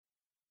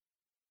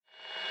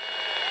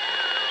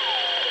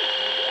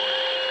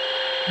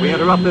We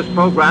interrupt this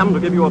program to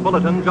give you a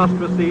bulletin just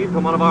received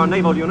from one of our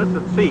naval units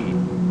at sea.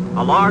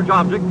 A large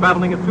object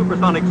traveling at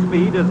supersonic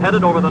speed is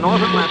headed over the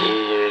North Atlantic.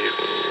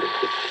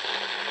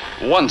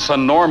 Once a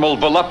normal,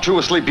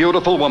 voluptuously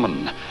beautiful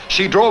woman,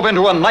 she drove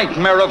into a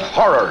nightmare of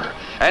horror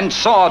and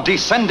saw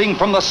descending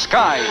from the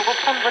sky.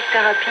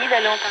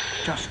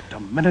 Just a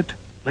minute,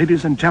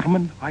 ladies and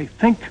gentlemen. I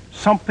think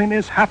something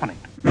is happening.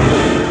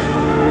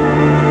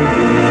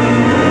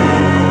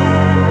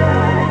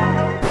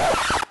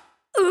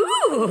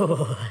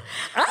 Ooh,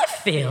 I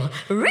feel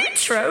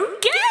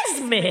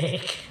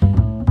retrogasmic.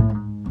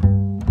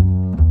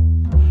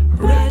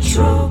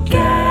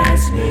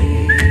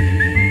 Retrogasmic.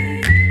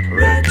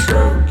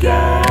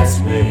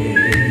 Retrogasmic.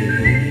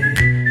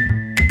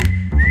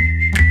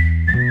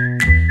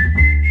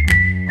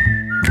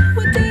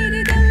 With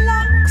Didi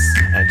Deluxe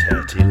and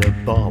Hetty Le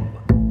Bomb.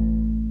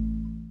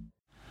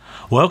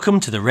 Welcome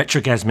to the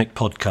Retrogasmic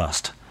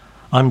podcast.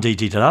 I'm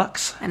Didi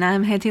Deluxe. And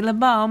I'm Hetty Le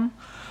Bomb.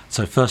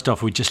 So first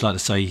off, we'd just like to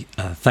say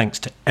thanks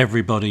to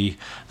everybody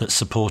that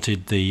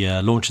supported the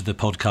launch of the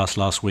podcast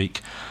last week.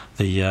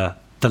 The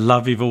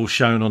love you've all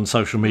shown on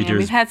social media.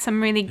 We've had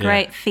some really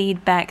great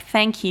feedback.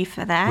 Thank you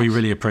for that. We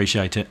really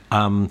appreciate it.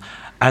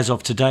 As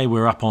of today,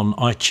 we're up on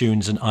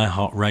iTunes and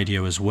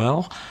iHeartRadio as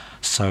well.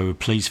 So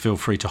please feel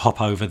free to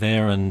hop over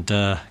there and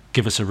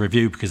give us a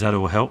review because that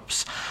all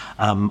helps.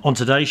 On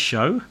today's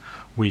show,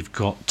 we've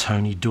got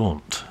Tony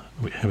Daunt.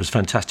 It was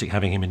fantastic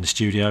having him in the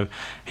studio.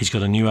 He's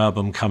got a new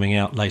album coming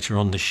out later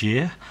on this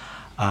year.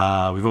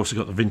 We've also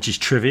got the vintage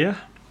trivia.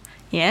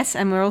 Yes,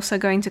 and we're also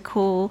going to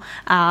call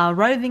our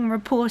roving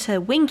reporter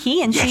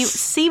Winki and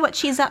see what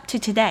she's up to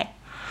today.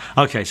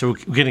 Okay, so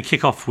we're going to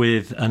kick off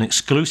with an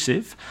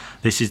exclusive.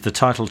 This is the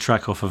title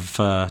track off of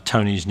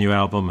Tony's new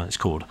album. It's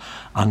called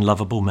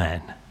Unlovable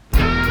Man.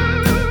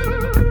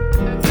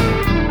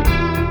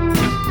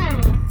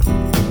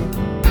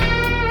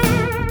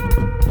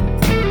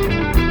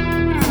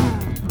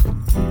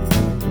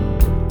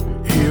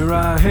 Here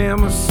I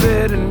am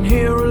sitting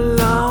here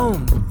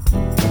alone,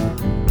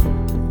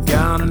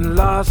 gone and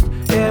lost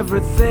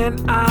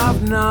everything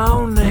I've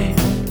known. It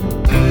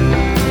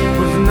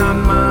was not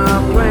my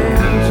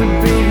plan to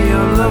be the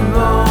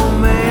unlovable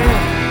man.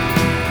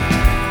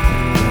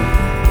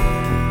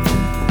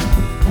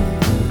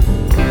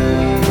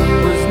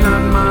 It was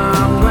not my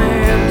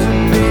plan to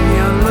be the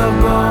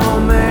unlovable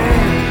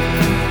man.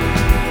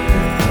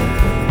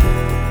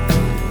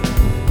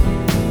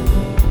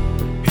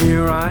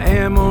 Here I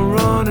am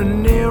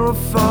running near or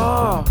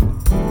far,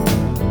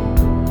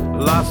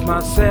 lost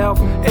myself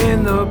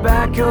in the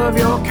back of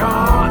your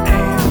car,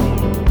 and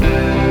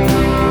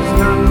it's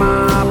not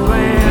my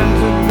plan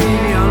to be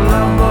the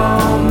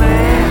unlovable man.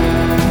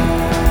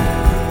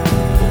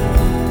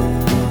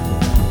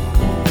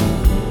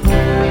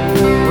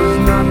 It's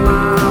not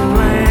my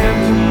plan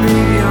to be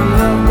the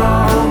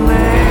unlovable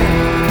man.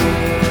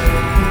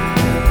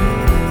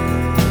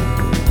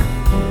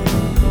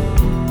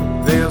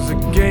 There's a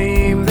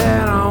game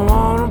that I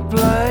wanna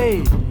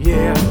play,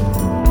 yeah.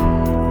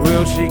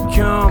 Will she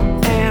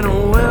come and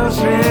will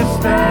she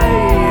stay?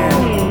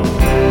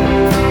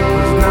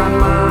 It's not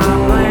my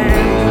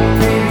plan to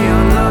be the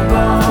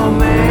unlovable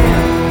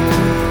man.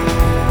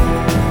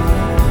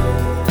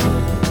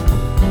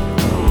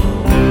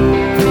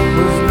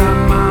 It's not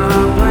my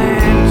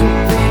plan to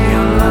be the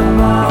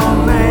unlovable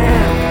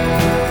man.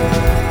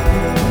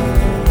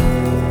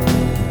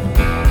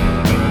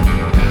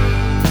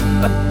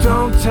 I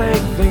don't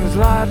take things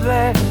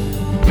lightly,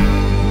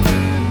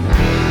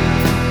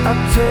 I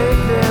take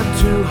them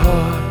too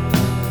hard,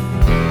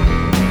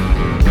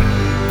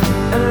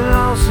 and it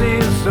all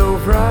seems so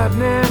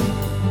frightening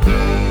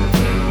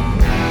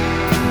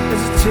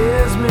as it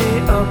tears me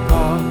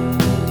apart.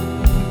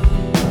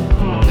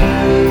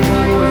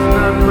 It was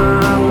not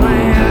my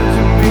plan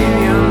to be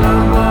the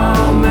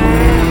unlovable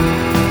man.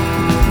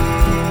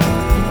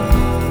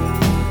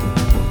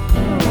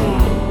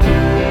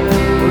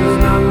 It was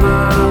not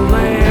my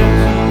plan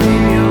to be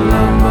the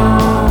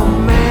unlovable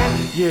man.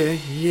 Yeah,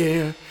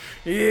 yeah.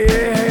 Yeah.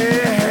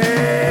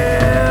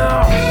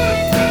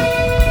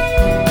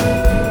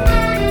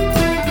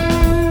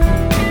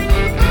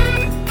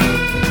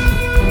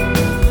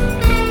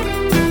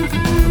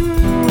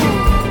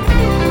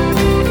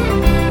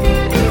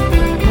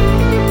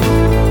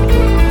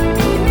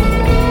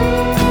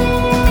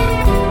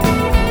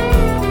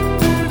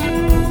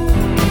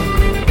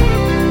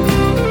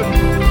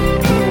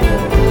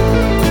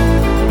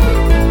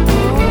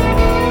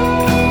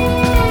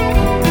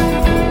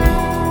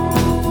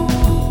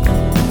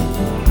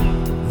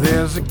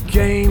 There's a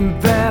game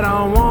that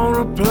I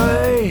wanna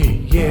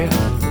play, yeah.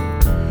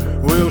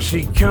 Will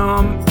she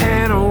come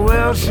and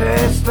will she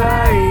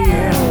stay,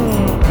 yeah.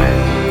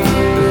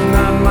 It's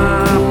not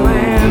my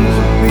plan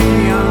to be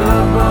the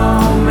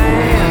unlovable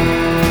man.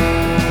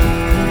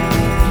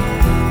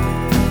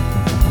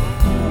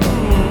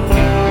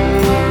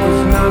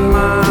 It's not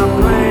my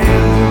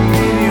plan to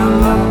be the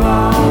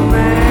unlovable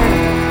man.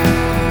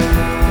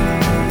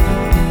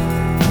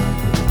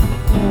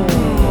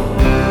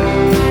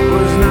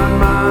 It's not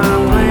my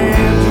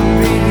plan to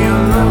be the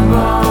unlovable man.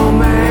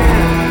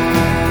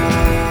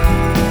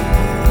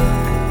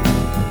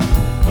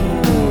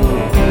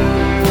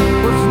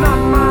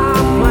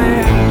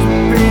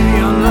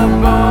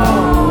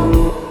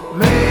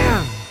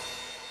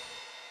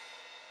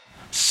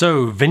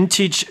 So,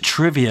 vintage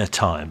trivia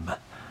time.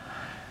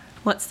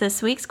 What's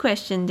this week's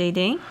question, Dee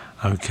Dee?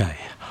 Okay.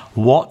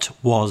 What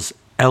was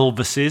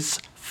Elvis's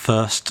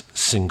first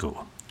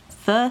single?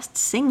 First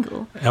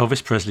single?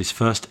 Elvis Presley's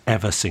first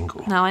ever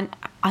single. Now,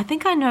 I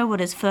think I know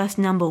what his first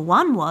number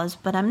one was,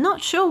 but I'm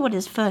not sure what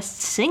his first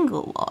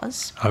single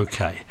was.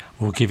 Okay.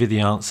 We'll give you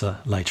the answer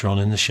later on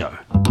in the show.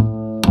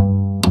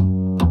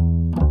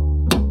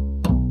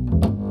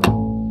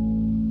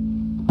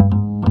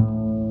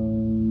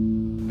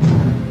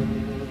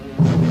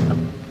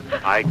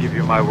 I give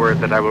you my word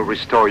that I will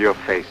restore your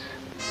face.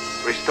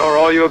 Restore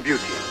all your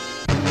beauty.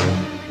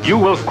 You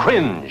will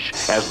cringe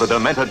as the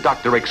demented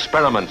doctor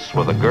experiments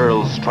with a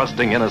girl's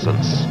trusting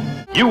innocence.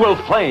 You will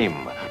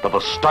flame to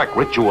the stark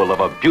ritual of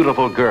a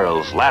beautiful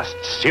girl's last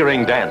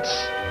searing dance.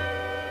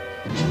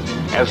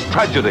 As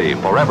tragedy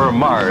forever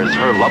mars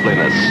her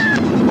loveliness,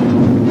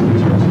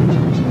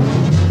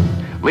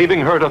 leaving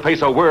her to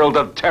face a world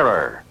of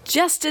terror.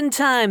 Just in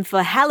time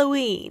for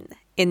Halloween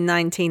in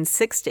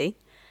 1960,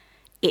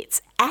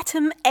 it's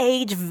Atom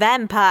Age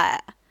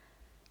Vampire.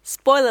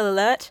 Spoiler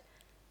alert,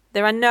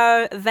 there are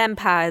no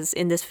vampires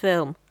in this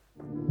film.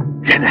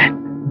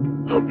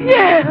 Oh,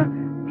 Pierre!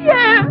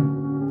 Pierre!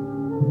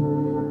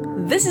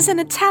 This is an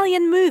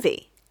Italian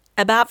movie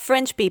about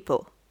French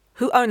people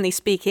who only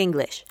speak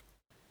English.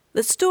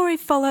 The story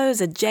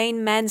follows a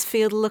Jane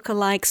Mansfield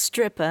lookalike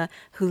stripper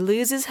who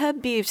loses her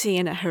beauty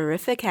in a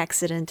horrific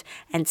accident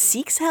and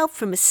seeks help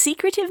from a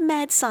secretive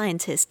mad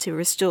scientist to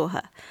restore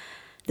her.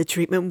 The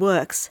treatment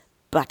works,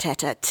 but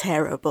at a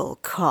terrible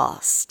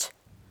cost.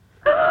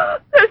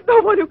 There's no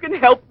one who can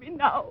help me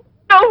now.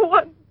 No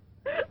one.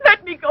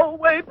 Let me go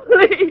away,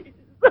 please.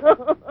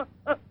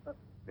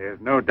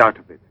 There's no doubt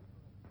of it.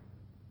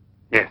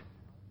 Yes.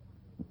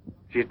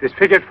 She's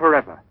disfigured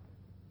forever.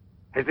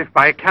 As if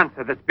by a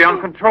cancer that's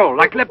beyond control,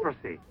 like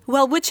leprosy.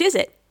 Well, which is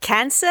it?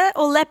 Cancer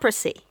or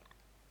leprosy?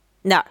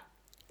 No,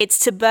 it's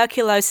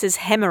tuberculosis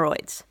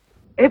hemorrhoids.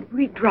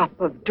 Every drop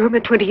of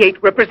Derma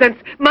 28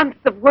 represents months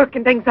of work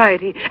and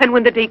anxiety. And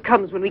when the day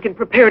comes when we can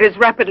prepare it as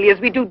rapidly as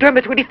we do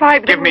Derma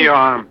 25... Give me your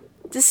arm.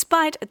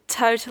 Despite a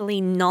totally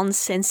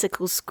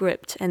nonsensical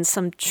script and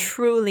some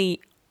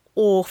truly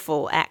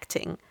awful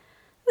acting,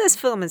 this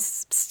film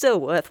is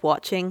still worth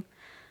watching,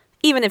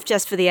 even if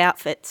just for the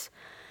outfits,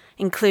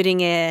 including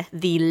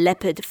the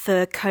leopard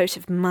fur coat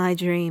of my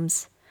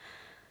dreams.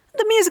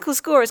 The musical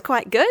score is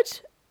quite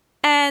good,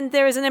 and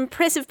there is an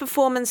impressive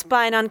performance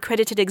by an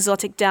uncredited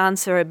exotic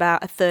dancer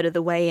about a third of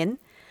the way in.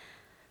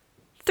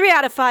 3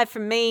 out of 5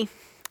 from me.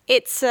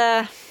 It's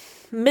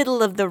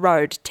middle of the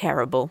road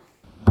terrible.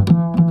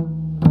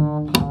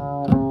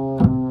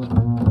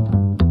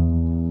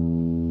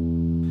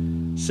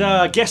 So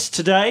our guest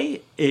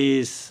today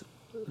is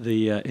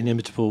the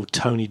inimitable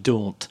Tony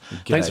Daunt.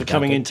 Thanks for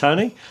coming in,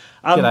 Tony.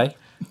 G'day.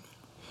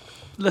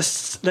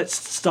 Let's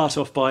start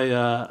off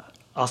by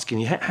asking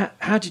you,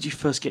 how did you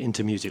first get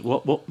into music?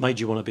 What made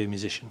you want to be a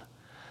musician?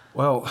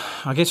 Well,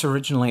 I guess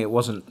originally it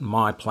wasn't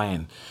my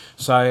plan.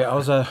 So I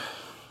was a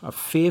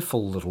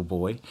fearful little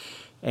boy,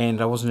 and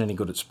I wasn't any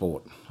good at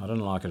sport. I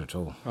didn't like it at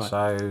all. Right.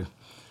 So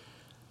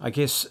I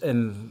guess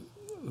in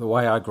the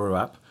way I grew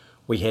up,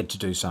 we had to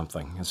do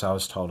something, and so I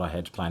was told I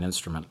had to play an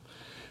instrument.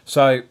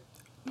 So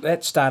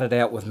that started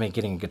out with me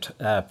getting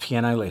a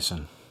piano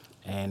lesson,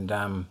 and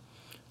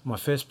my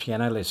first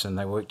piano lesson,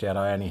 they worked out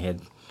I only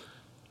had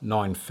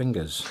 9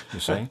 fingers, you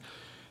see,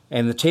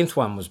 and the 10th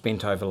one was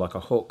bent over like a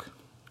hook,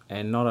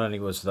 and not only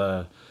was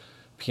the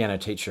piano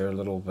teacher a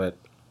little bit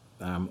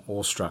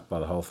awestruck by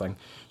the whole thing,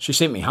 she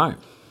sent me home.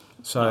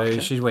 So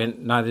she went,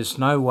 no, there's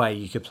no way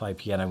you could play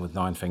piano with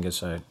 9 fingers,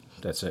 so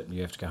that's it,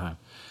 you have to go home.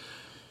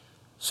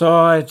 So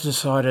I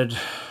decided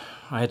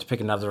I had to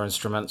pick another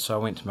instrument, so I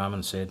went to Mum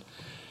and said,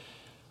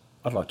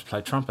 I'd like to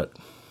play trumpet.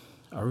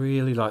 I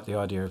really like the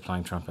idea of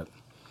playing trumpet.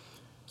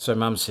 So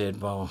Mum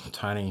said, well,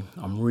 Tony,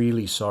 I'm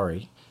really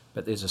sorry,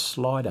 but there's a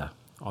slider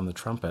on the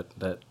trumpet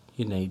that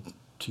you need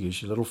to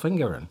use your little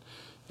finger in.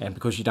 And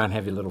because you don't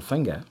have your little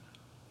finger,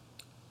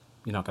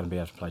 you're not going to be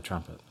able to play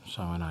trumpet.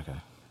 So I went,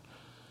 okay.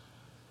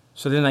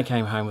 So then they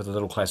came home with a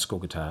little classical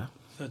guitar.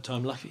 Third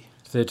time lucky.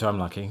 Third time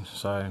lucky.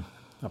 So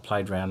I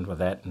played around with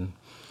that and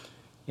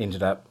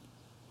ended up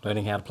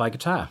learning how to play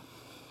guitar.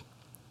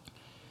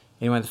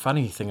 Anyway, the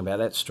funny thing about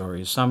that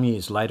story is some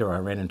years later I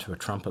ran into a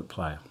trumpet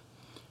player.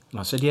 And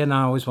I said, yeah, no,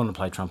 I always wanted to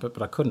play trumpet,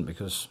 but I couldn't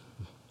because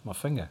my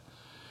finger.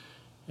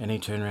 And he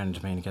turned around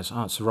to me and he goes,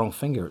 oh, it's the wrong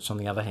finger, it's on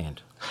the other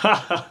hand.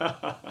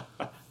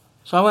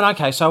 So I went,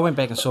 okay, so I went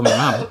back and saw my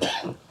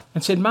mum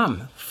and said,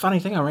 Mum, funny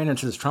thing, I ran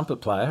into this trumpet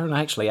player and I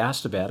actually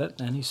asked about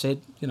it and he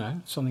said, you know,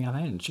 it's on the other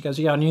hand. She goes,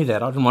 yeah, I knew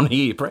that, I didn't want to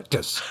hear you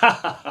practice.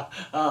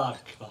 Oh,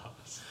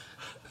 class.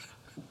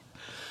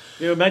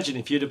 You imagine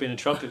if you'd have been a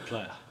trumpet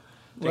player,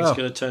 things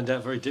could have turned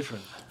out very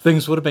different.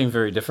 Things would have been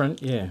very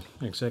different, yeah,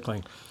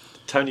 exactly.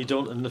 Tony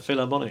Daunt and the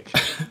Philharmonic.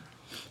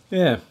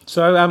 Yeah,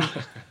 so,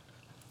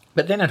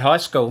 but then at high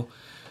school,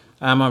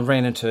 I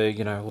ran into,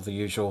 you know, all the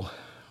usual,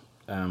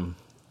 I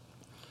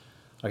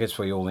guess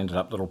we all ended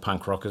up little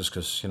punk rockers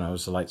because, you know, it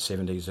was the late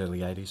 70s, early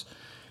 80s.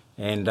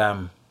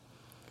 And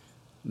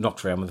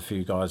knocked around with a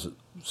few guys at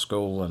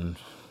school and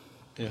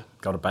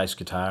got a bass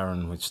guitar,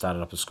 and we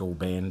started up a school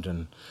band,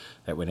 and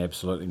that went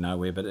absolutely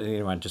nowhere. But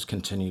anyway, just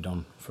continued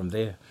on from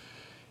there.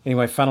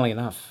 Anyway, funnily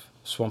enough,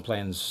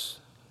 Swampland's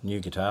new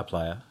guitar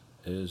player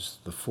is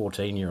the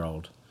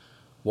 14-year-old,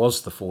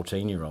 was the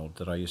 14-year-old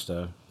that I used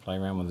to play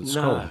around with at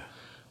school.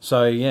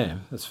 So, yeah,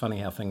 it's funny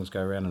how things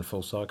go around in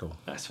full cycle.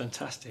 That's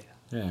fantastic.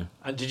 Yeah.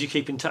 And did you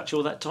keep in touch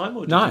all that time,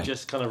 or did you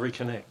just kind of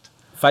reconnect?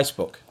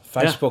 Facebook.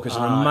 Facebook is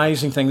an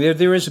amazing thing.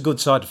 There is a good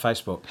side to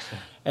Facebook,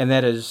 and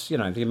that is, you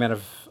know, the amount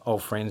of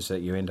old friends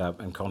that you end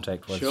up in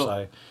contact with. Sure.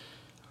 So,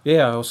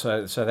 yeah,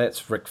 so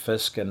that's Rick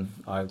Fisk, and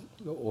I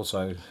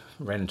also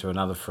ran into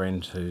another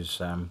friend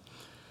who's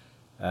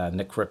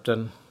Nick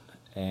Ripton,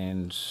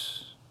 and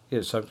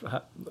yeah, so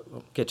I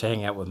get to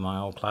hang out with my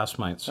old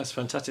classmates. That's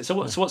fantastic. So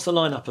what's the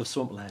lineup of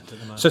Swampland at the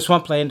moment? So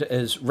Swampland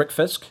is Rick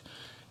Fisk.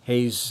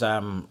 He's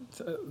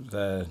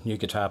the new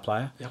guitar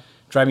player. Yep.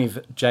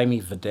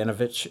 Jamie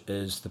Vodanovic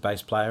is the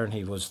bass player, and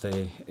he was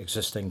the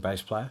existing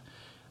bass player.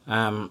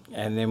 And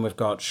then we've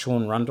got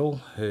Sean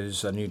Rundle,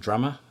 who's a new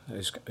drummer,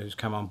 who's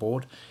come on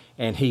board,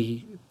 and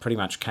he pretty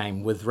much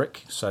came with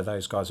Rick, so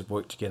those guys have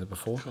worked together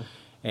before. Cool.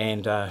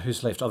 And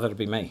who's left? Oh, that'll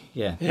be me.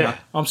 Yeah.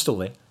 I'm still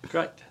there.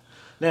 Great.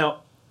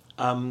 Now,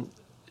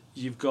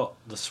 you've got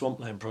the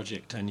Swampland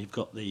project, and you've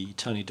got the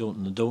Tony Daunt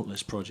and the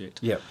Dauntless project.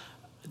 Yep.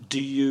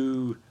 Do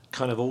you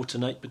kind of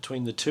alternate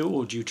between the two,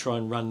 or do you try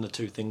and run the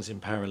two things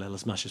in parallel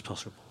as much as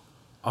possible?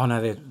 Oh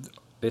no,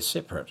 they're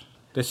separate.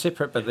 They're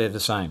separate, but they're the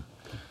same.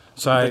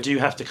 So, but do you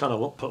have to kind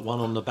of put one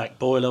on the back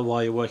boiler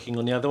while you're working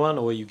on the other one,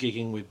 or are you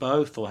gigging with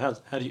both, or how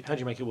do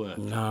you make it work?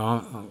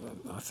 No,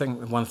 I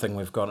think one thing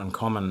we've got in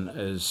common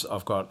is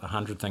I've got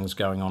 100 things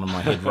going on in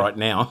my head right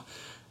now,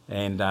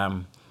 and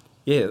I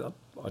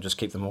just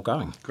keep them all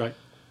going. Great.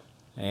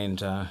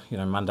 And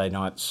Monday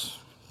nights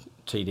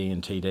TD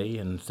and TD,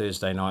 and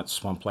Thursday nights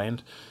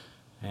Swampland,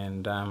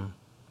 and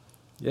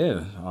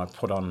I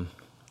put on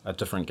a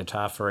different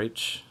guitar for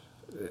each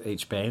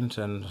band,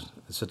 and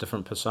it's a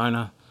different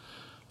persona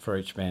for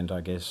each band,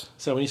 I guess.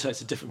 So when you say it's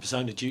a different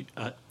persona,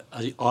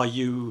 are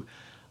you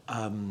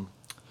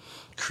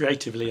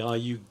creatively, are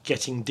you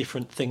getting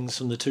different things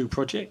from the two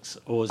projects?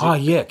 Or is it... Oh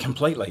yeah,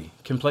 completely.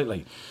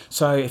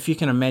 So if you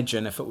can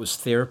imagine, if it was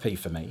therapy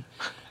for me,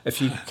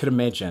 if you could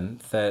imagine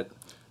that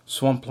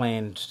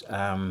Swampland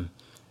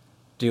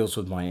deals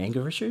with my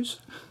anger issues,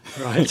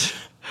 right,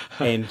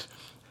 and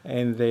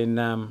then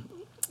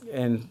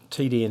and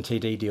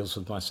TD deals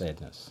with my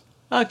sadness.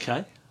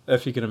 Okay.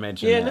 If you can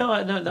imagine. Yeah,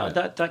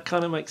 that. that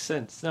kind of makes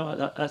sense. No,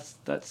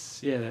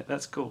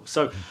 that's cool.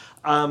 So,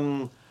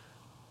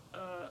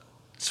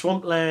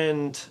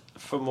 Swampland,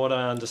 from what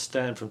I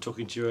understand from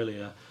talking to you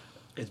earlier,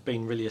 it's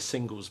been really a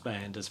singles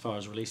band as far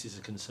as releases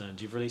are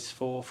concerned. You've released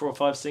four or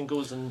five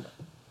singles, and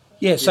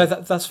so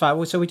that's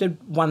far. So we did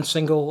one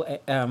single.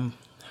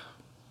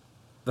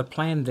 The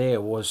plan there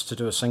was to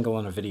do a single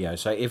and a video.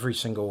 So every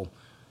single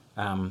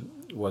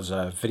was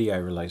a video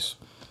release.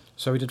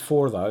 So we did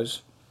 4 of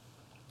those.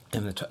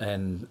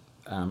 And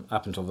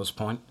up until this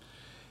point,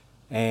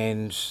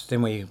 and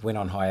then we went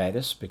on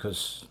hiatus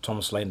because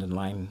Thomas Landon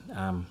Lane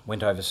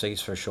went overseas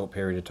for a short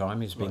period of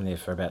time. He's been there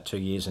for about 2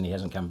 years and he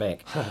hasn't come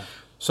back.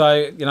 So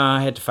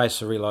I had to face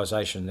the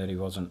realisation that he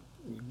wasn't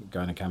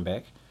going to come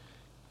back,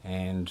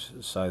 and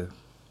so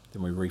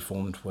then we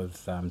reformed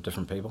with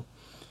different people,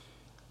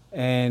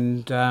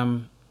 and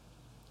now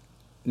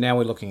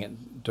we're looking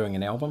at doing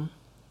an album,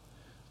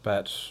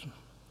 but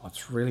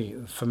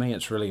for me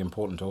it's really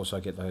important to also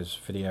get those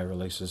video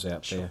releases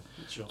out there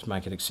to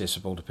make it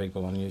accessible to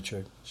people on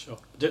YouTube. Sure.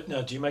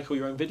 Now, do you make all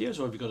your own videos,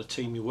 or have you got a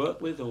team you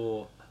work with,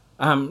 or?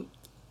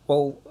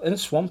 Well, in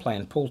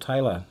Swampland, Paul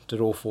Taylor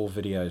did all 4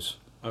 videos.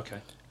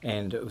 Okay.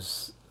 And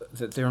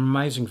they're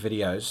amazing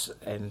videos,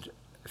 and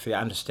if you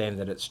understand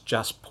that it's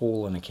just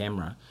Paul and a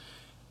camera,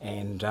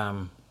 and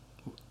the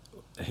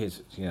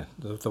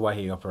way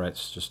he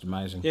operates is just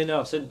amazing. Yeah,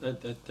 no, I've seen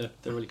they're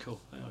really cool.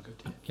 They are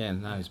good. Yeah,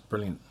 no, he's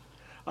brilliant.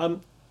 Now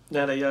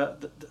the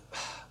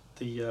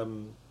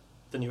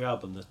new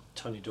album, the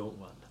Tony Daunt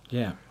one.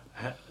 Yeah.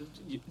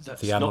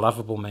 That's The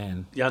Unlovable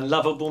Man. The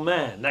Unlovable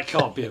Man. That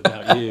can't be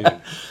about you.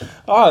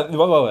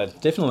 Well,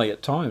 definitely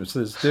at times.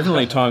 There's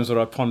definitely times that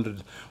I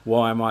pondered,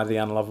 why am I the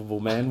unlovable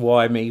man?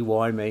 Why me?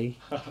 Why me?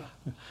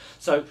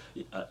 So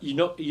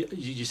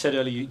you said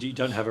earlier you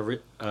don't have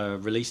a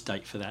release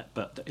date for that,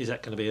 but is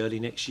that going to be early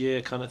next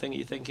year kind of thing? Are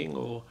you thinking,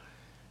 or?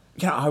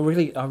 Yeah, I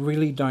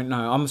really don't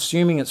know. I'm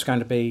assuming it's going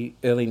to be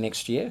early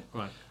next year.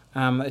 Right.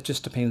 It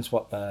just depends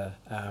what the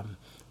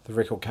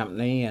record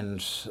company and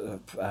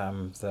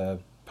the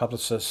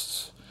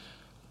publicists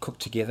cook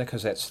together,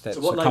 because that's so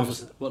what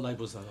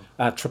label's that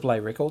on?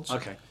 AAA Records.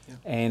 Okay. Yeah.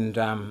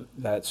 And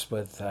that's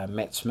with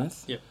Matt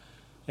Smith. Yep.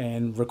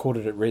 And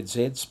recorded at Red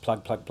Z's.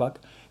 Plug.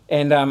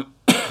 And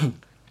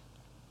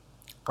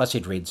I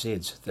said Red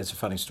Z's. That's a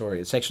funny story.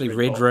 It's actually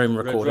Red Room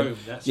recording.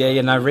 Red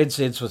Room, Red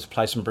Z's was a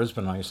place in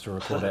Brisbane I used to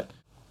record at.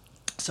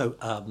 So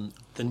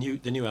the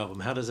new album,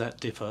 how does that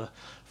differ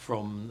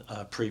from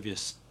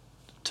previous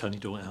Tony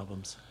Daunt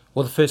albums?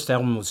 Well, the first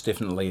album was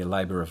definitely a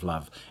labour of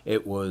love.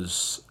 It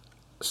was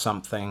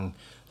something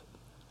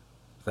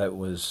that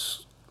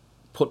was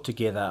put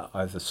together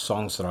over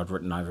songs that I'd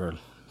written over a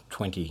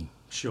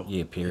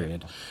 20-year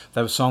period.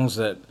 They were songs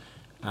that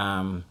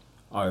I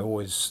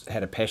always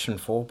had a passion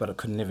for, but I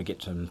could never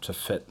get them to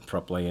fit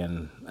properly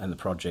in the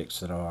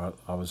projects that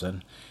I was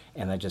in,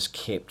 and they just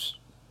kept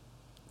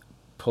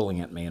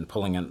pulling at me and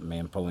pulling at me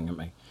and pulling at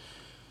me.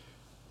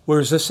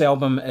 Whereas this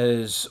album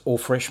is all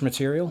fresh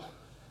material,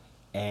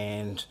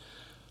 and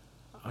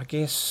I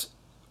guess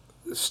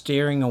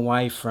steering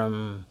away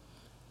from,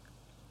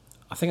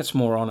 I think it's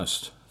more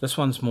honest. This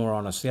one's more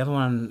honest. The other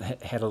one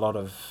had a lot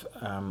of,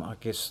 I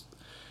guess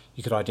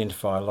you could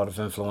identify a lot of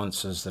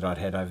influences that I'd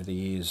had over the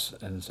years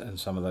in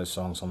some of those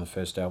songs on the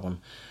first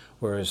album,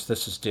 whereas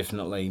this is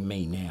definitely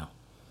me now.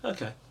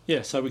 Okay,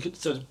 yeah. So we could,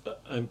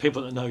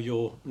 people that know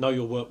your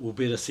work will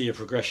be able to see a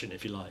progression,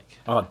 if you like.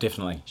 Oh,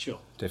 definitely. Sure,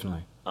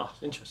 definitely. Oh,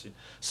 interesting.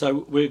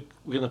 So we're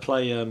going to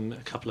play a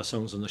couple of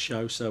songs on the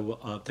show. So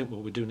I think what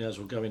we'll do now is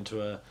we'll go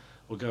into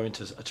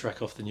a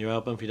track off the new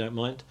album, if you don't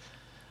mind.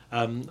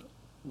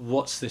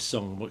 What's this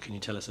song? What can you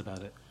tell us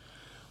about it?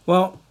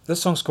 Well,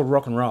 this song's called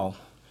Rock and Roll,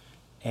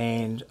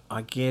 and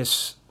I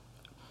guess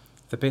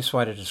the best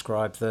way to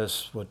describe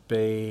this would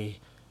be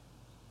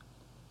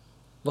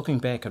looking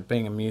back at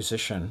being a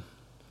musician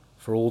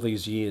for all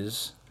these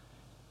years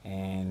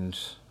and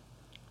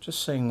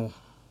just seeing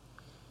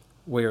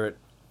where it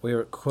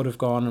could have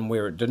gone and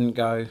where it didn't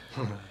go,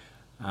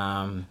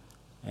 and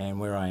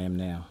where I am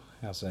now.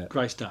 How's that?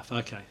 Great stuff.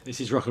 Okay,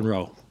 this is Rock and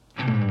Roll.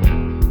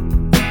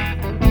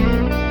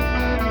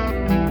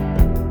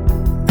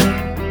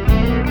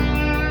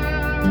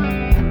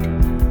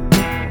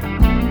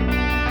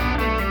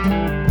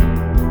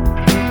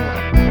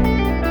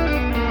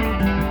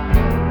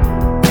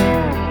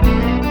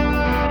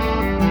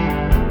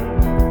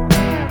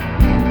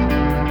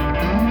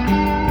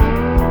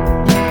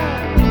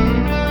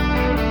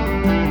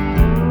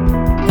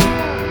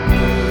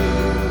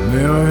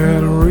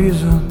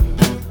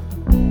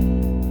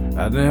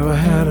 Never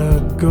had a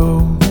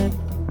goal.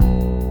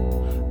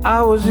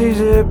 I was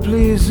easy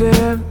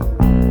pleasing,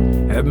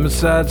 had my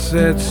sights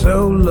set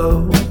so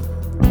low.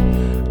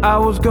 I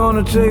was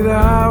gonna take the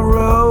high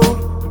road,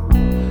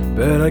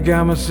 but I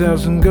got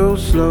myself some go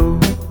slow.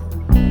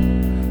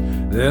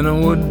 Then I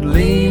would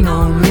lean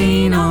on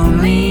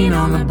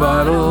the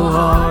bottle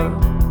hard.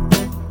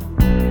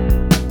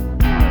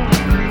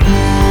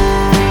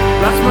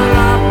 Lost my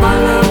life, my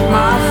love,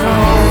 my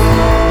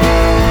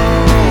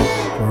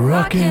soul.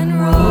 Rock and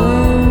roll.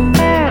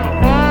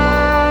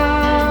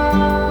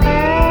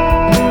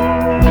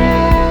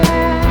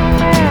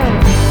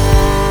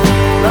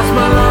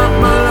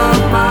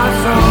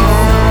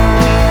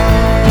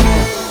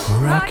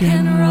 Rock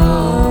and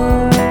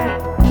roll.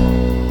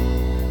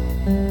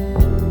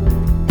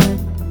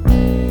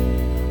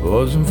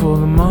 Wasn't for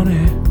the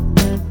money,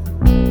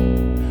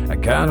 I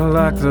kinda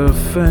liked the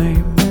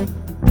fame.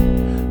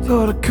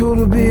 Thought it cool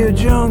to be a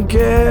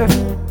junkie,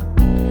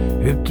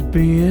 hip to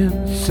be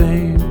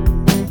insane.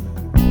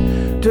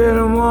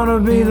 Didn't wanna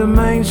be the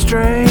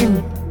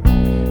mainstream,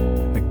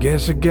 I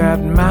guess I got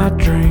my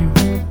dream.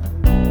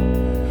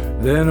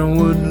 Then I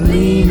would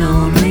lean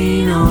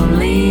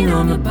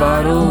on the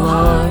bottle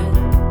hard.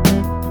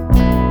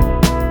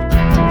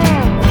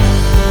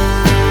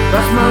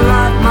 That's my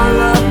life, my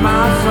love,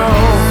 my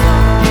soul.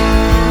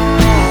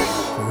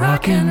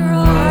 Rock and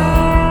roll.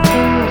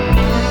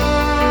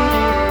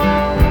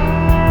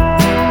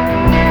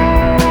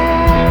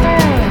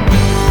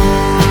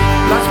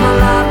 That's my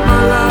life,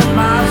 my love,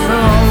 my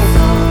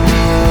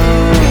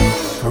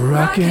soul.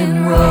 Rock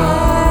and roll.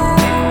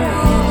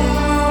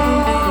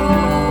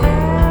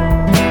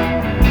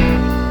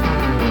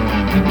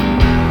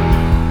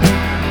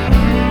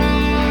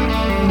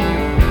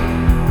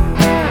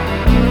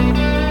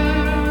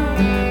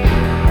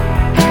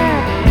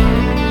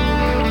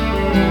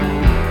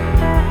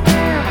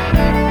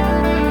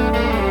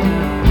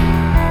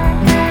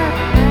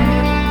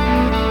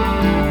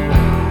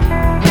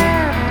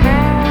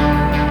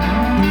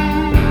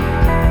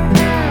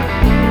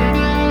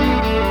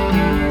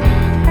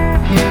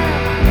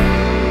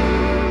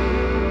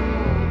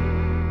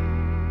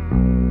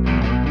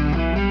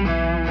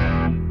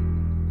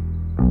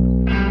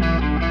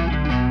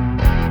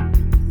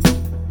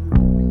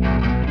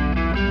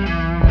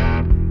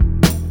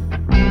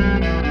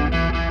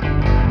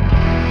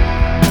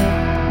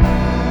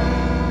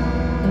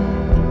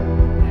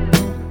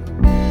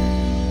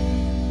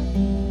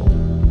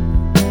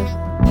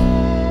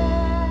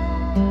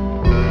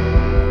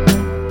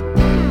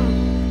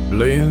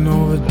 Playing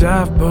all the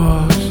dive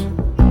bars,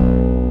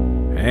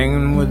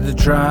 hanging with the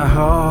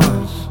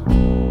try-hards,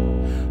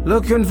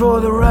 looking for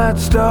the right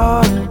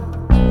start,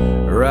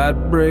 right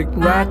break,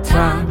 right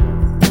time.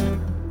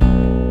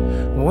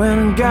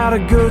 When I got a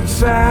good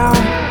sound,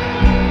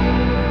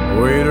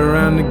 wait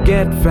around to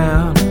get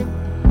found.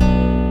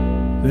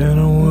 Then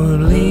I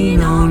would lean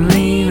on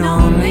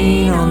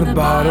the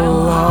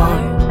bottle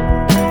hard.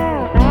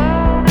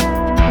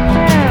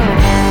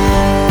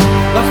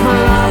 Lost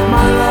my life.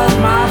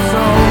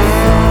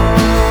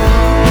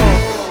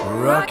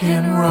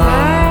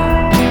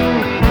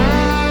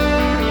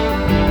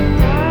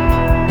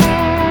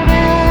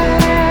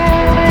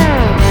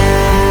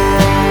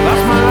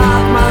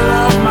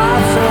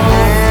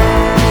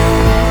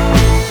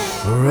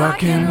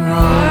 rock and roll.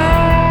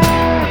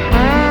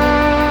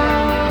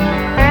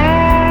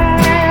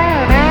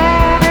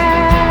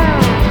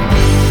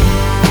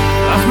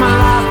 That's my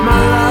life,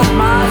 my love,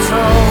 my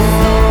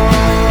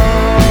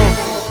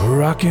soul.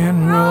 Rock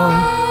and roll.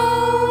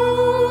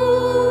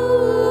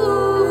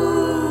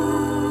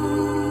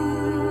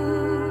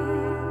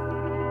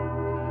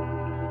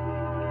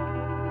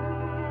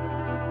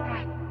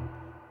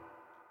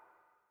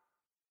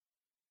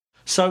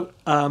 So,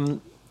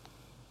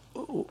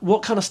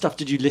 what kind of stuff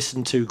did you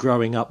listen to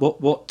growing up?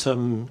 What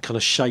kind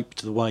of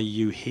shaped the way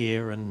you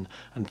hear and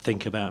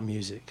think about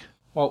music?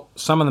 Well,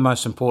 some of the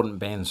most important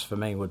bands for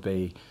me would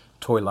be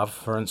Toy Love,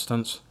 for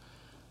instance.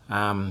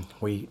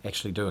 We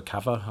actually do a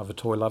cover of a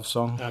Toy Love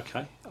song.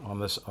 Okay. On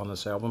this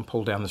album,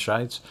 Pull Down the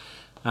Shades.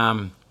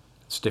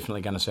 It's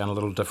definitely going to sound a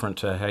little different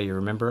to how you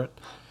remember it.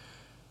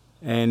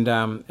 And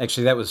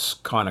actually, that was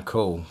kind of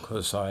cool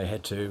because I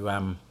had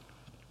to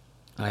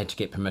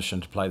get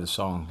permission to play the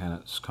song, and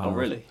it's kind of. Oh,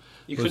 really?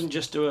 You couldn't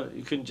just do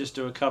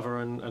a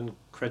cover and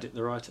credit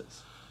the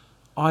writers.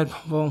 I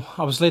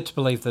was led to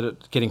believe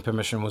that getting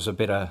permission was a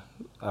better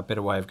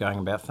way of going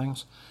about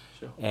things.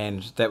 Sure.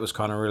 And that was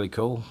kind of really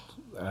cool.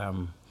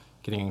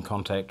 Getting in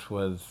contact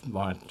with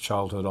my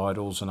childhood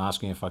idols and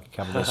asking if I could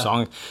cover their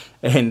song,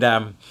 and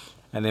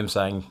them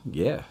saying,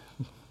 "Yeah,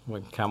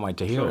 we can't wait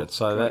to hear it."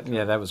 So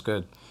that was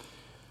good.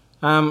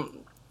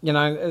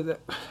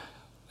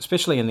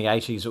 Especially in the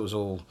 80s, it was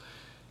all,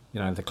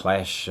 the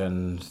Clash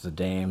and the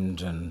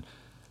Damned and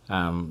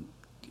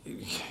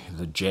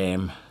the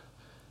Jam.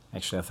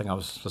 Actually, I think I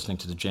was listening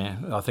to the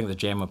Jam. I think the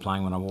Jam were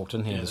playing when I walked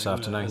in here this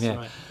afternoon.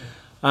 That's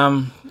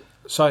right.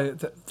 So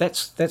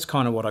that's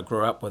kind of what I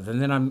grew up with,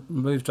 and then I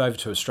moved over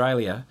to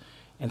Australia,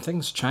 and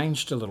things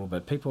changed a little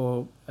bit.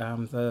 People,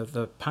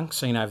 the punk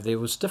scene over there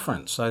was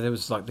different. So there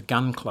was like the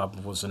Gun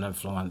Club was an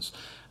influence.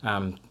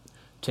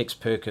 Tex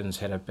Perkins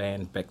had a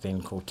band back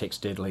then called Tex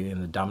Deadly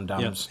and the Dum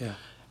Dums,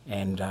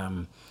 and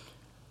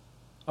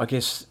I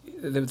guess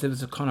there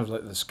was a kind of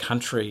like this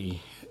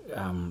country.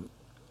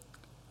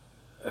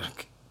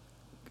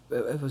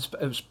 It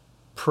was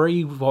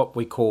pre what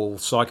we call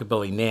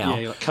psychobilly now.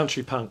 Yeah, like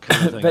country punk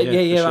kind of thing. But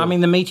sure. I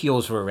mean the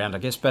Meteors were around, I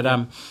guess. But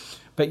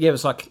it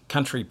was like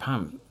country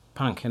punk,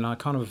 and I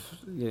kind of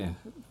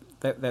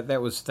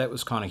that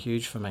was kind of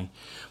huge for me.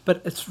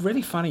 But it's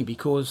really funny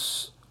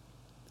because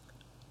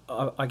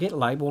I get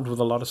labelled with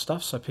a lot of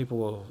stuff. So people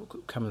will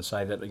come and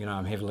say that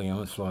I'm heavily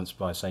influenced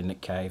by, say,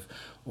 Nick Cave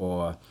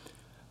or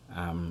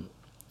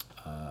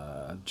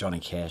Johnny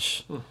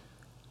Cash.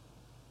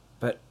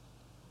 But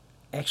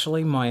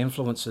actually, my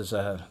influences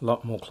are a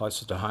lot more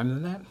closer to home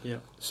than that. Yeah.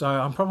 So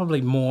I'm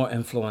probably more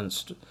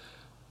influenced,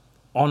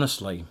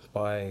 honestly,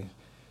 by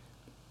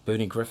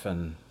Bernie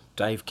Griffin,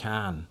 Dave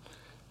Kahn,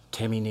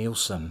 Tammy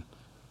Nielsen,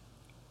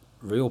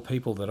 real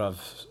people that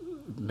I've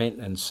met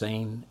and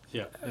seen,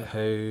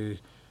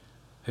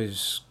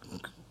 whose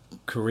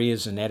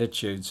careers and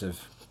attitudes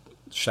have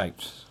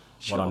shaped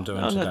what I'm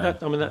doing today.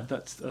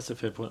 That's a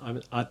fair point.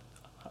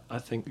 I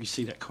think you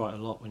see that quite a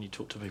lot when you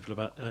talk to people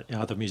about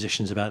other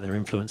musicians about their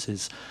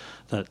influences.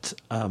 That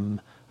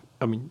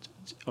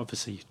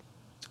obviously,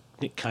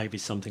 Nick Cave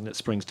is something that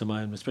springs to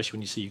mind, especially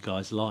when you see you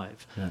guys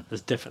live. Yeah.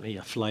 There's definitely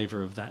a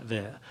flavour of that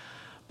there,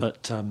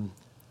 but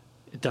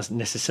it doesn't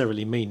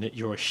necessarily mean that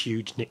you're a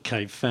huge Nick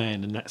Cave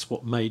fan, and that's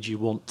what made you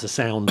want to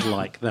sound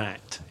like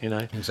that.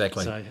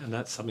 Exactly. So, and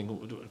that's something that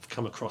we've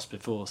come across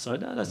before. So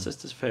no, that's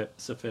just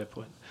it's a fair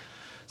point.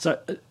 So.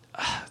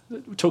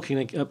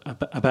 Talking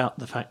about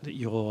the fact that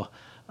your,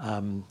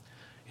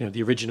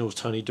 the original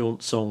Tony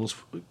Daunt songs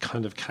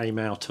kind of came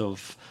out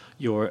of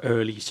your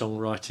early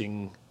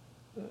songwriting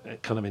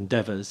kind of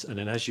endeavours, and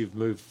then as you've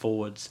moved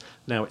forwards,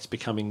 now it's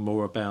becoming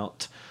more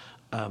about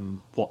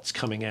what's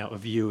coming out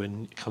of you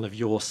and kind of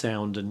your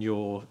sound and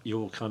your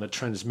kind of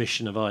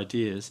transmission of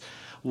ideas.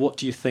 What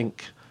do you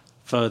think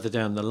further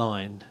down the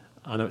line?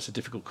 I know it's a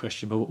difficult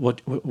question, but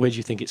where do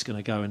you think it's going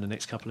to go in the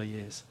next couple of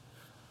years?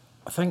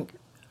 I think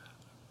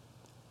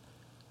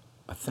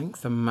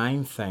the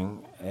main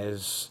thing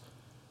is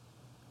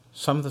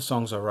some of the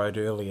songs I wrote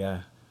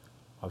earlier,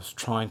 I was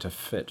trying to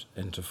fit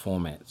into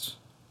formats,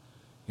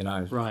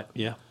 Right,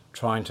 yeah.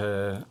 Trying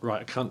to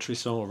write a country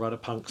song or write a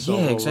punk song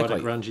or write a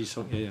grungy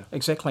song, yeah.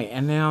 Exactly,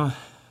 and now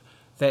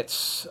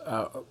that's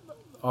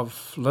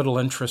of little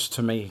interest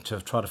to me to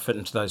try to fit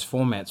into those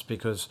formats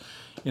because,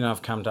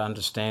 I've come to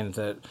understand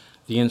that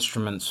the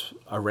instruments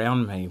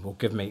around me will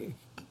give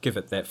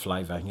it that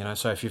flavour,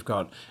 So if you've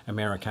got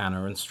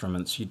Americana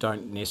instruments, you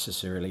don't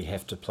necessarily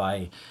have to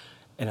play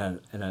in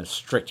a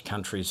strict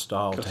country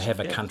style to have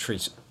a country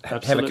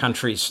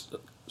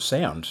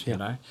sound,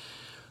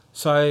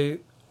 So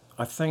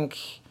I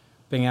think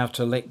being able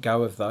to let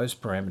go of those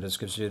parameters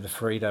gives you the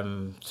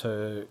freedom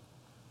to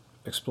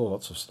explore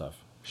lots of stuff.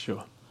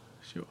 Sure.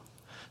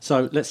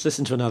 So let's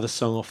listen to another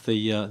song off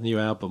the new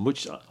album,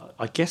 which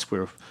I guess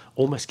we're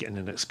almost getting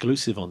an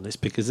exclusive on this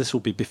because this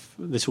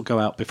will go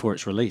out before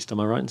it's released. Am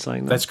I right in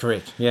saying that? That's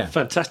correct. Yeah.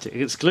 Fantastic,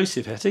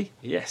 exclusive, Hetty.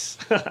 Yes.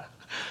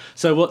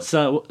 So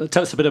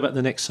tell us a bit about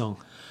the next song.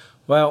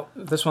 Well,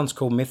 this one's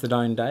called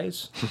Methadone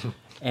Days,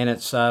 and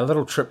it's a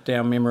little trip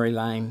down memory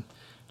lane,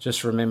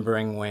 just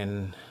remembering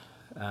when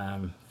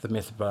the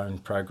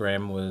methadone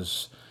program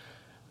was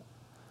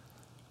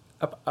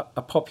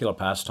a popular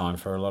pastime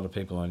for a lot of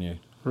people I knew.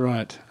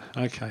 Right,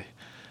 okay.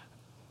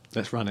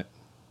 Let's run it.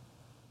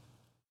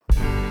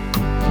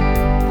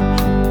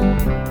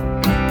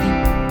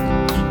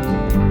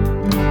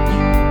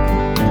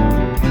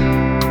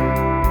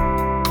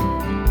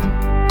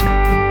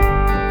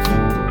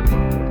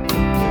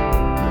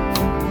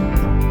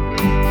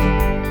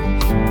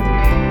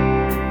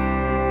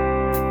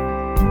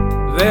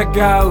 There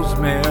goes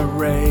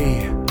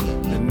Mary,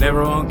 and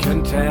everyone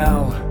can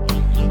tell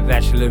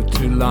that she lived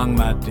too long,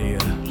 my dear.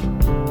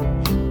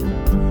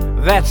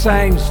 That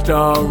same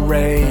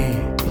story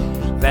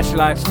that she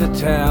likes to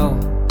tell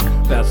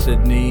about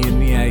Sydney in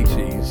the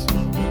 80s.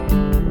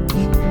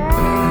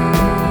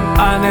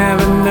 I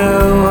never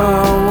knew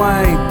her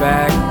way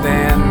back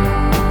then,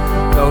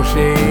 though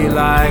she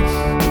likes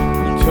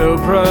to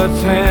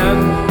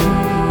pretend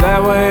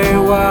that we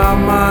were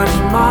much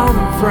more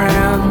than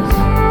friends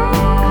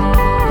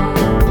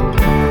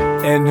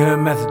in her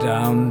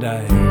methadone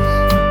days.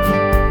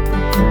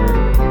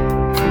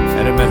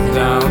 At her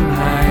methadone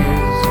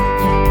haze.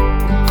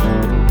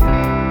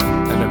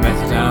 At her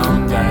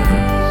methadone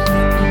days.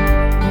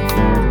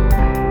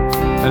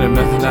 At her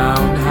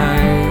methadone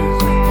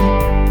haze.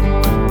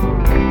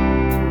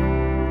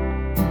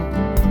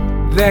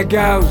 There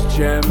goes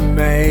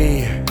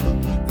Jimmy,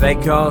 they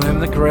call him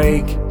the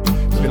Greek.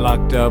 He's been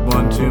locked up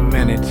one too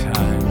many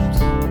times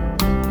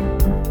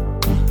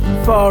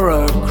for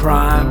a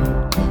crime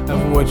of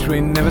which we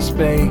never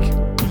speak,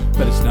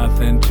 but it's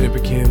nothing too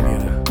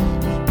peculiar.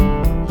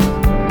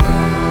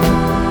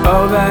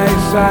 Oh, they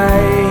say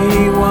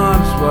he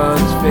once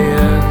was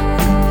feared,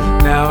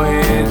 now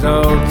he's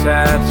all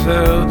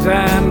tattooed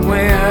and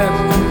weird,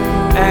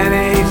 and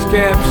he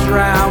skips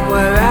round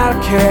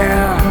without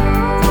care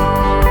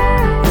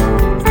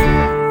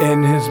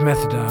in his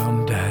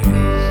methadone days,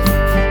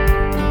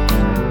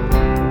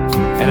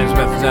 and his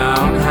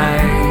methadone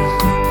haze.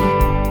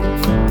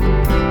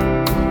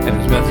 And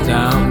his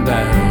methadone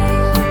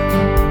days.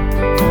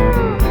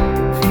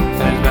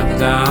 And his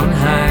methadone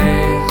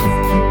haze.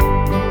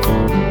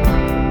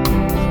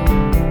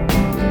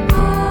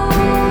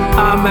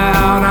 I'm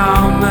out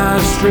on the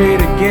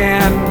street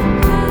again.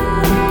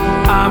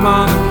 I'm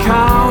on the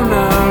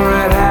corner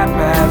at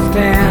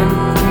 10:30.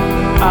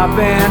 I've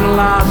been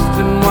lost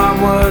in what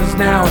was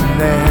now and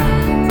then.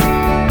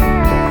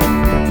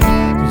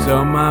 These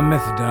are my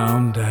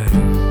methadone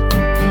days.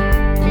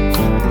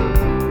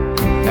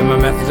 And my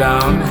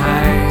methadone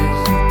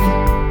haze.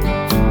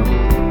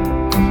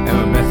 And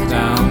my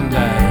methadone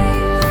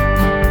days.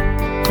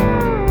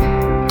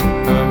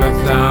 And my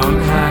methadone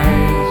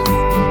haze.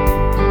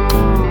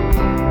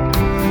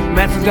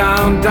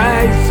 Methadone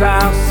days,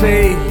 I'll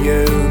see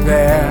you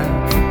there.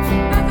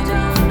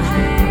 Methadone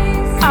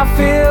haze. I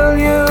feel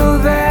you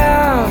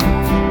there.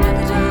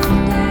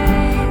 Methadone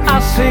days.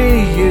 I'll see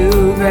you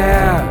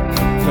there.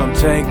 Don't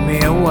take me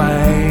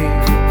away.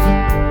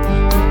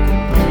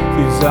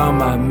 These are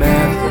my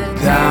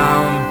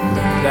methadone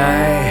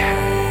days.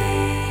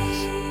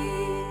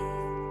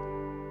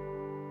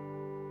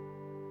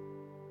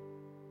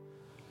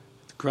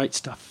 Great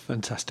stuff,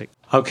 fantastic.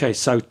 Okay,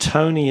 so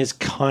Tony has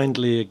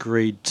kindly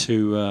agreed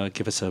to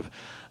give us a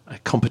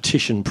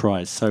competition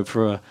prize. So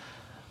for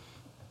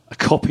a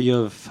copy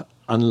of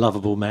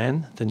Unlovable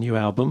Man, the new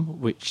album,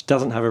 which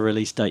doesn't have a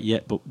release date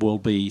yet, but will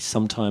be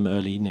sometime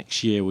early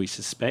next year, we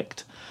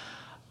suspect.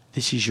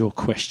 This is your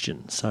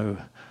question. So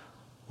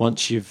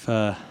once you've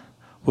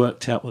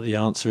worked out what the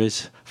answer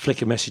is,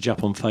 flick a message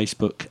up on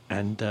Facebook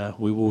and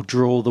we will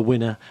draw the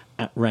winner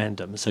at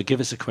random. So give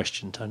us a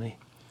question, Tony.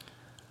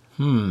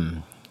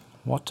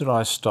 What did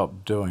I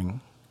stop doing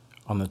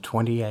on the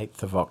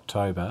 28th of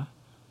October,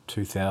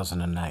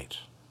 2008?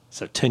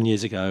 So 10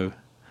 years ago,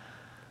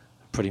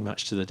 pretty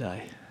much to the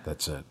day.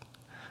 That's it.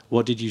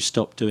 What did you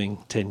stop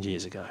doing 10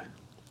 years ago?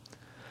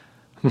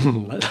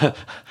 That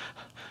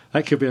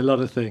could be a lot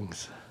of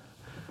things.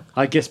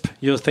 I guess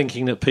you're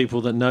thinking that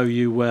people that know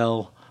you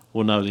well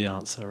will know the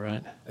answer,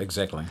 right?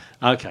 Exactly.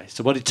 Okay,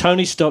 so what did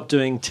Tony stop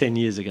doing 10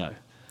 years ago?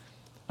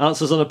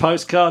 Answers on a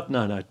postcard?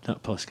 No,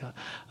 not postcard.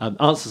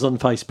 Answers on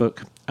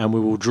Facebook, and we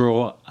will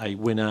draw a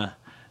winner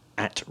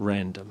at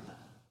random.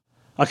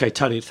 Okay,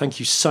 Tony, thank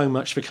you so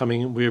much for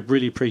coming. We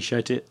really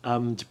appreciate it.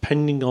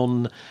 Depending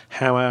on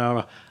how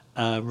our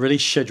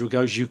release schedule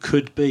goes, you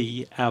could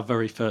be our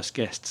very first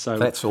guest. So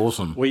that's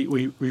awesome. We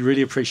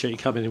really appreciate you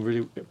coming and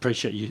really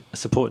appreciate you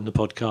supporting the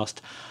podcast.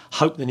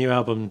 Hope the new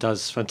album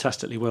does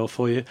fantastically well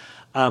for you.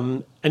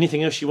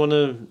 Anything else you want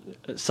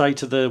to say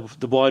to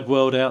the wide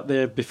world out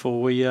there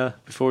before we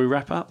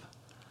wrap up?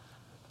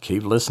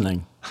 Keep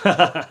listening.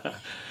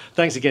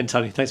 Thanks again,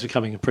 Tony. Thanks for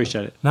coming.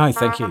 Appreciate it. No,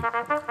 thank you.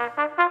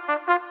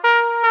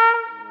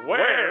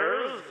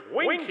 Where's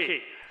Winki?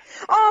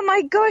 Oh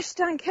my gosh,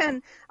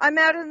 Duncan! I'm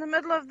out in the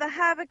middle of the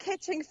harbour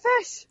catching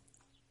fish.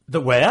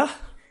 The where?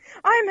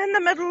 I'm in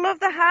the middle of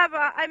the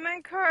harbour. I'm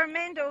in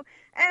Coromandel,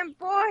 and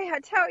boy, I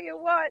tell you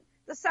what,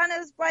 the sun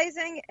is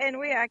blazing, and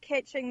we are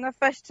catching the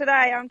fish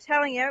today. I'm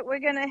telling you, we're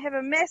going to have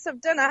a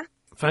massive dinner.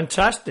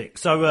 Fantastic.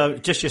 So,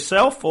 just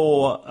yourself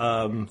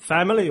or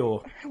family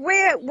or?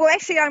 Well,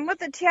 actually, I'm with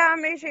the Te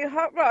Awamutu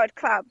Hot Rod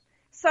Club,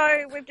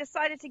 so we've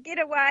decided to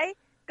get away,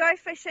 go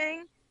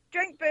fishing,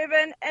 drink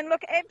bourbon, and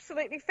look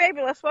absolutely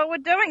fabulous while we're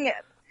doing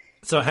it.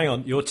 So hang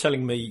on, you're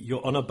telling me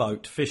you're on a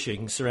boat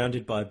fishing,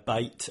 surrounded by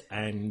bait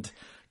and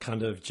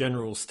kind of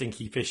general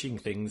stinky fishing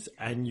things,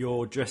 and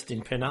you're dressed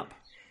in pin-up?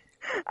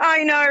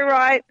 I know,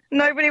 right?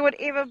 Nobody would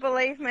ever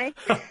believe me.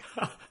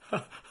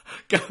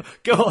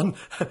 Go on.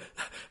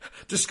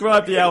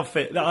 Describe the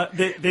outfit.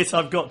 This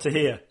I've got to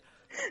hear.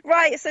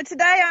 Right, so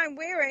today I'm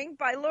wearing,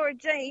 by Laura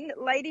Jean,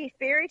 Lady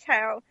Fairy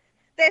Tale.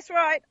 That's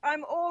right,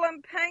 I'm all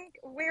in pink,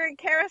 wearing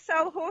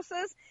carousel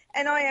horses,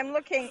 and I am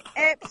looking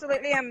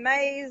absolutely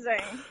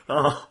amazing.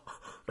 Oh,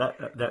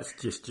 that's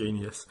just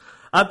genius.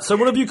 So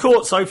what have you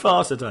caught so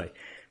far today?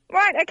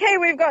 Right, okay,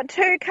 we've got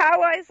 2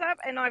 carways up,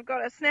 and I've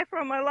got a snapper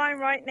on my line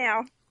right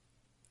now.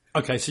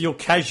 Okay, so you're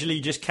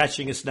casually just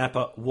catching a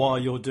snapper while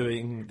you're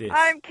doing this?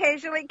 I'm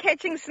casually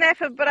catching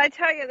snapper, but I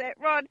tell you that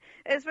rod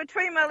is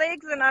between my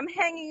legs and I'm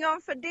hanging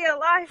on for dear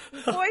life.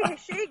 Boy, has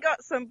she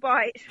got some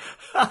bite.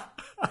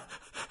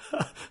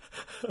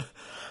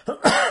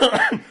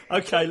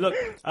 Okay, look,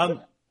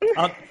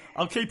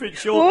 I'll keep it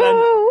short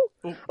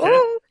then.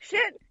 Oh,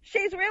 shit,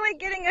 she's really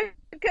getting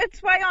a good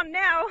sway on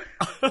now.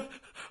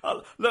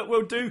 Look,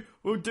 we'll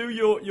do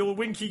your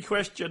Winki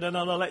question, and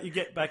then I'll let you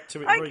get back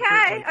to it very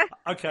quickly.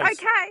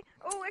 Okay.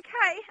 Oh,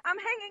 okay. I'm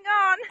hanging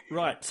on.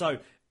 Right. So,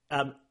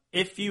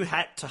 if you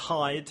had to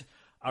hide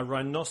a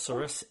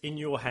rhinoceros in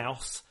your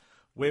house,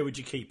 where would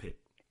you keep it?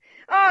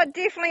 Oh,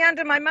 definitely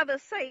under my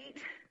mother's seat.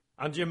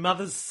 Under your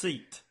mother's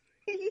seat?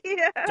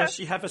 Yeah. Does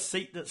she have a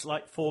seat that's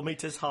like 4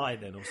 meters high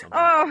then, or something?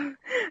 Oh,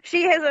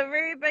 she has a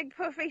very big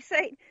puffy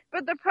seat.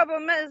 But the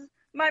problem is,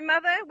 my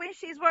mother, when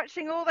she's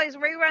watching all those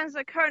reruns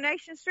of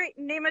Coronation Street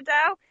and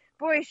Emmerdale,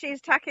 boy, she's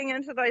tucking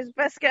into those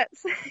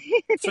biscuits.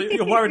 So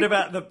you're worried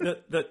about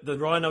the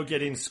rhino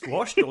getting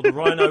squashed, or the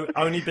rhino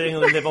only being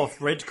able to live off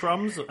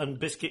breadcrumbs and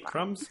biscuit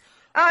crumbs?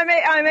 I'm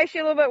actually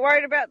a little bit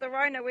worried about the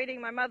rhino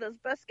eating my mother's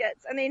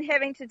biscuits and then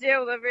having to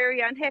deal with a very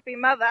unhappy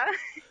mother.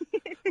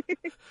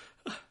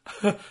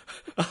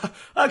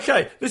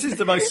 Okay, this is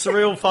the most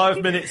surreal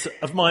 5 minutes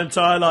of my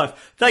entire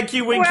life. Thank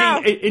you, Winki.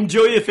 Wow.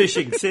 Enjoy your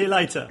fishing. See you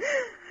later.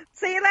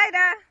 See you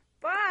later.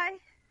 Bye.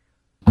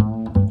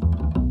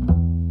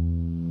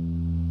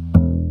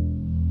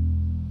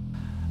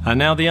 And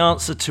now the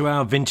answer to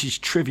our vintage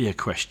trivia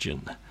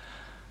question.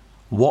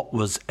 What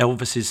was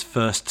Elvis's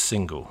first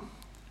single?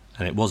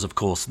 And it was, of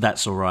course,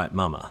 That's All Right,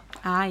 Mama.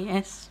 Ah,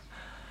 yes.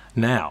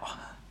 Now,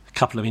 a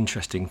couple of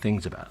interesting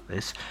things about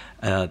this.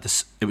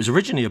 It was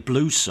originally a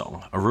blues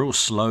song, a real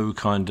slow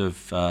kind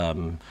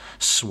of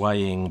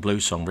swaying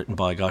blues song written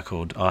by a guy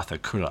called Arthur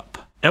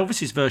Crudup.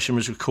 Elvis's version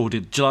was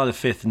recorded July the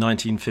 5th,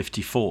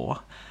 1954,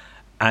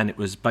 and it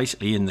was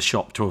basically in the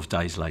shop 12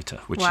 days later,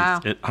 which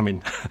wow. is, I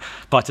mean,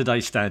 by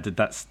today's standard,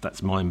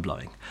 that's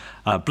mind-blowing.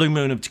 Blue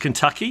Moon of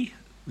Kentucky,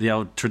 the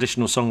old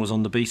traditional song, was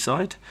on the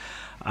B-side.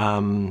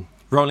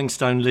 Rolling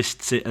Stone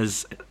lists it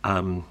as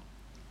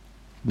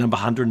number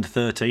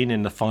 113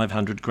 in the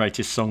 500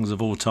 greatest songs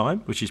of all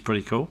time, which is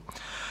pretty cool.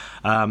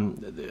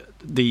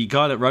 The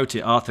guy that wrote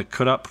it, Arthur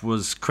Crudup,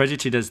 was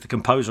credited as the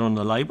composer on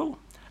the label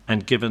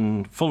and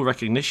given full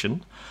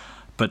recognition,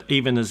 but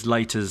even as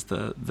late as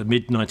the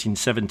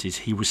mid-1970s,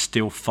 he was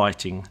still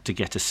fighting to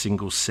get a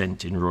single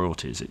cent in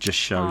royalties. It just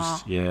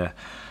shows,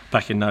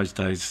 back in those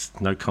days,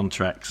 no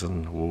contracts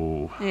and...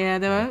 Whoa. Yeah,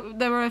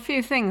 there were a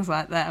few things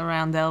like that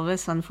around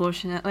Elvis,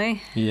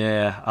 unfortunately.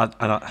 Yeah,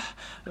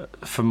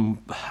 from,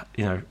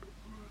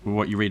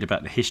 what you read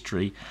about the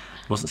history,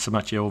 it wasn't so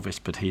much Elvis,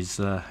 but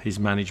his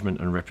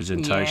management and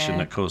representation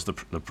that caused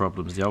the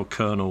problems. The old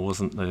Colonel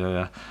wasn't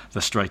the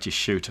straightest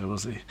shooter,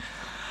 was he?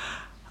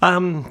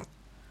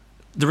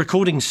 The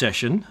recording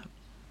session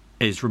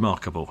is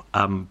remarkable.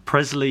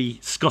 Presley,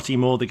 Scotty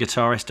Moore, the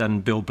guitarist,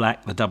 and Bill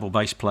Black, the double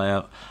bass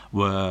player,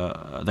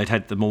 they'd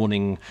had the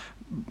morning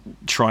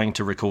trying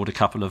to record a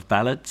couple of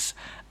ballads,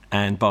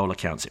 and by all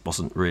accounts it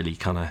wasn't really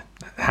kind of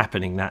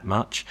happening that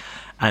much.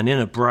 And in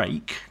a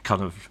break,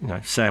 kind of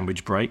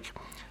sandwich break,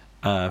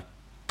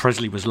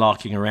 Presley was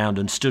larking around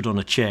and stood on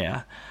a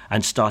chair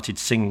and started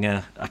singing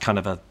a kind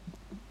of a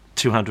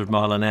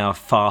 200-mile-an-hour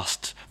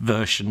fast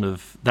version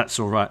of That's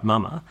All Right,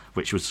 Mama,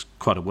 which was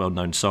quite a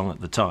well-known song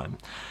at the time.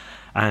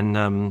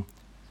 And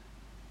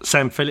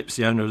Sam Phillips,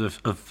 the owner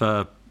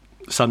of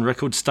Sun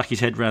Records, stuck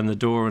his head round the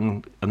door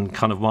and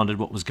kind of wondered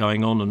what was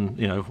going on, and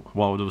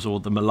while there was all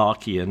the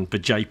malarkey and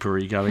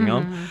bajapery going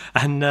on.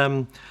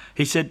 And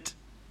he said,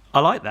 I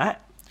like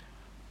that.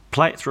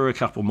 Play it through a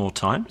couple more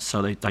times.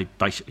 So they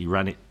basically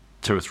ran it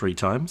 2 or 3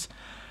 times.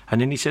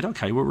 And then he said,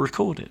 OK, we'll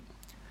record it.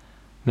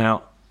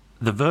 Now,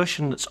 the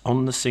version that's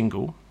on the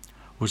single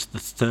was the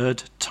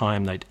 3rd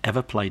time they'd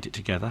ever played it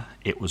together.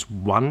 It was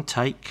 1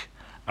 take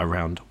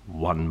around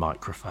 1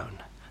 microphone.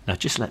 Now,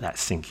 just let that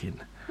sink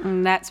in.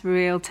 That's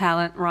real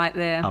talent right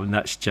there. I mean,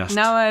 that's just...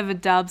 No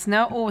overdubs,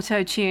 no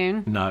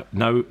auto-tune.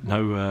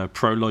 No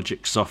Pro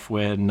Logic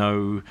software,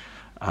 no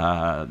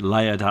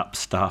layered up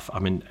stuff. I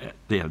mean,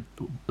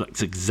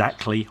 that's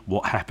exactly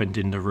what happened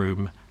in the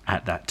room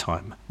at that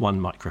time.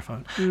 One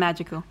microphone.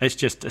 Magical. It's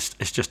just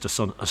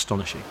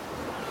astonishing.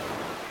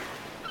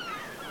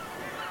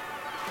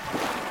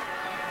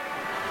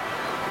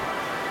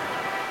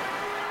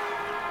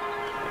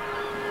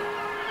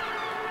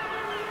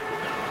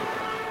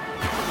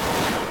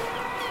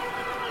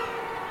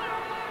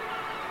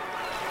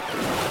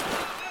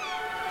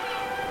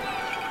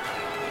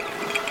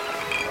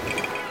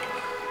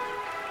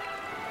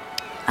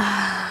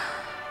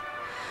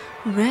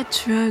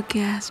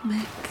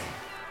 Retrogasmic.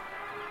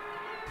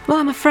 Well,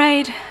 I'm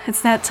afraid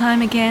it's that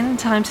time again,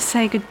 time to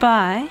say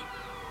goodbye.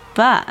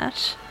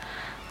 But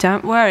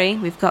don't worry,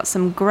 we've got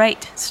some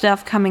great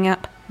stuff coming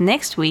up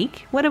next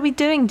week. What are we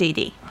doing, Dee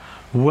Dee?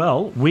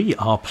 Well, we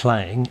are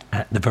playing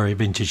at the Very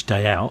Vintage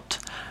Day Out.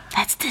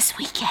 That's this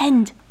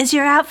weekend. Is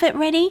your outfit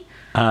ready?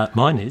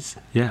 Mine is,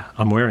 yeah,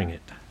 I'm wearing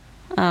it.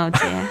 Oh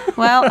dear.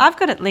 Well, I've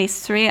got at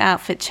least 3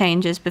 outfit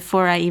changes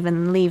before I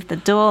even leave the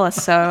door,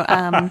 so...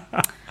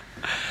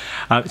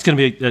 It's going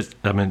to be,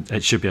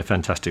 it should be a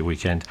fantastic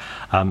weekend.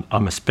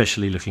 I'm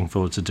especially looking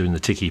forward to doing the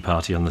Tiki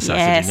Party on the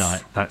Saturday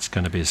night. That's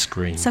going to be a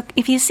scream. So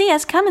if you see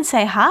us, come and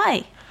say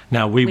hi.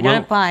 Now we will,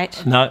 don't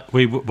bite. No,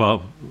 we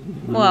will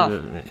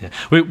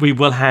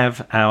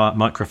have our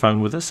microphone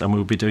with us, and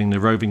we'll be doing the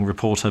roving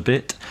reporter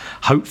bit.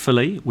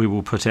 Hopefully, we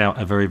will put out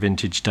a Very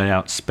Vintage Day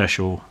Out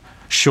special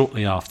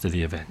shortly after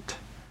the event.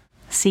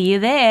 See you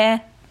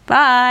there.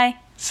 Bye.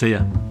 See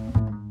ya.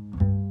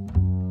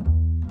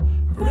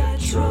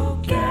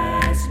 Retrogasmic.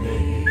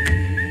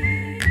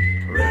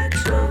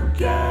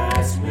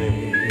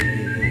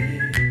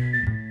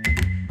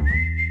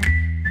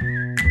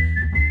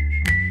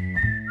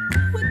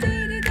 With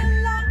Dee Dee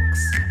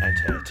Deluxe and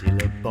Hattie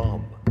Le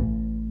Bomb.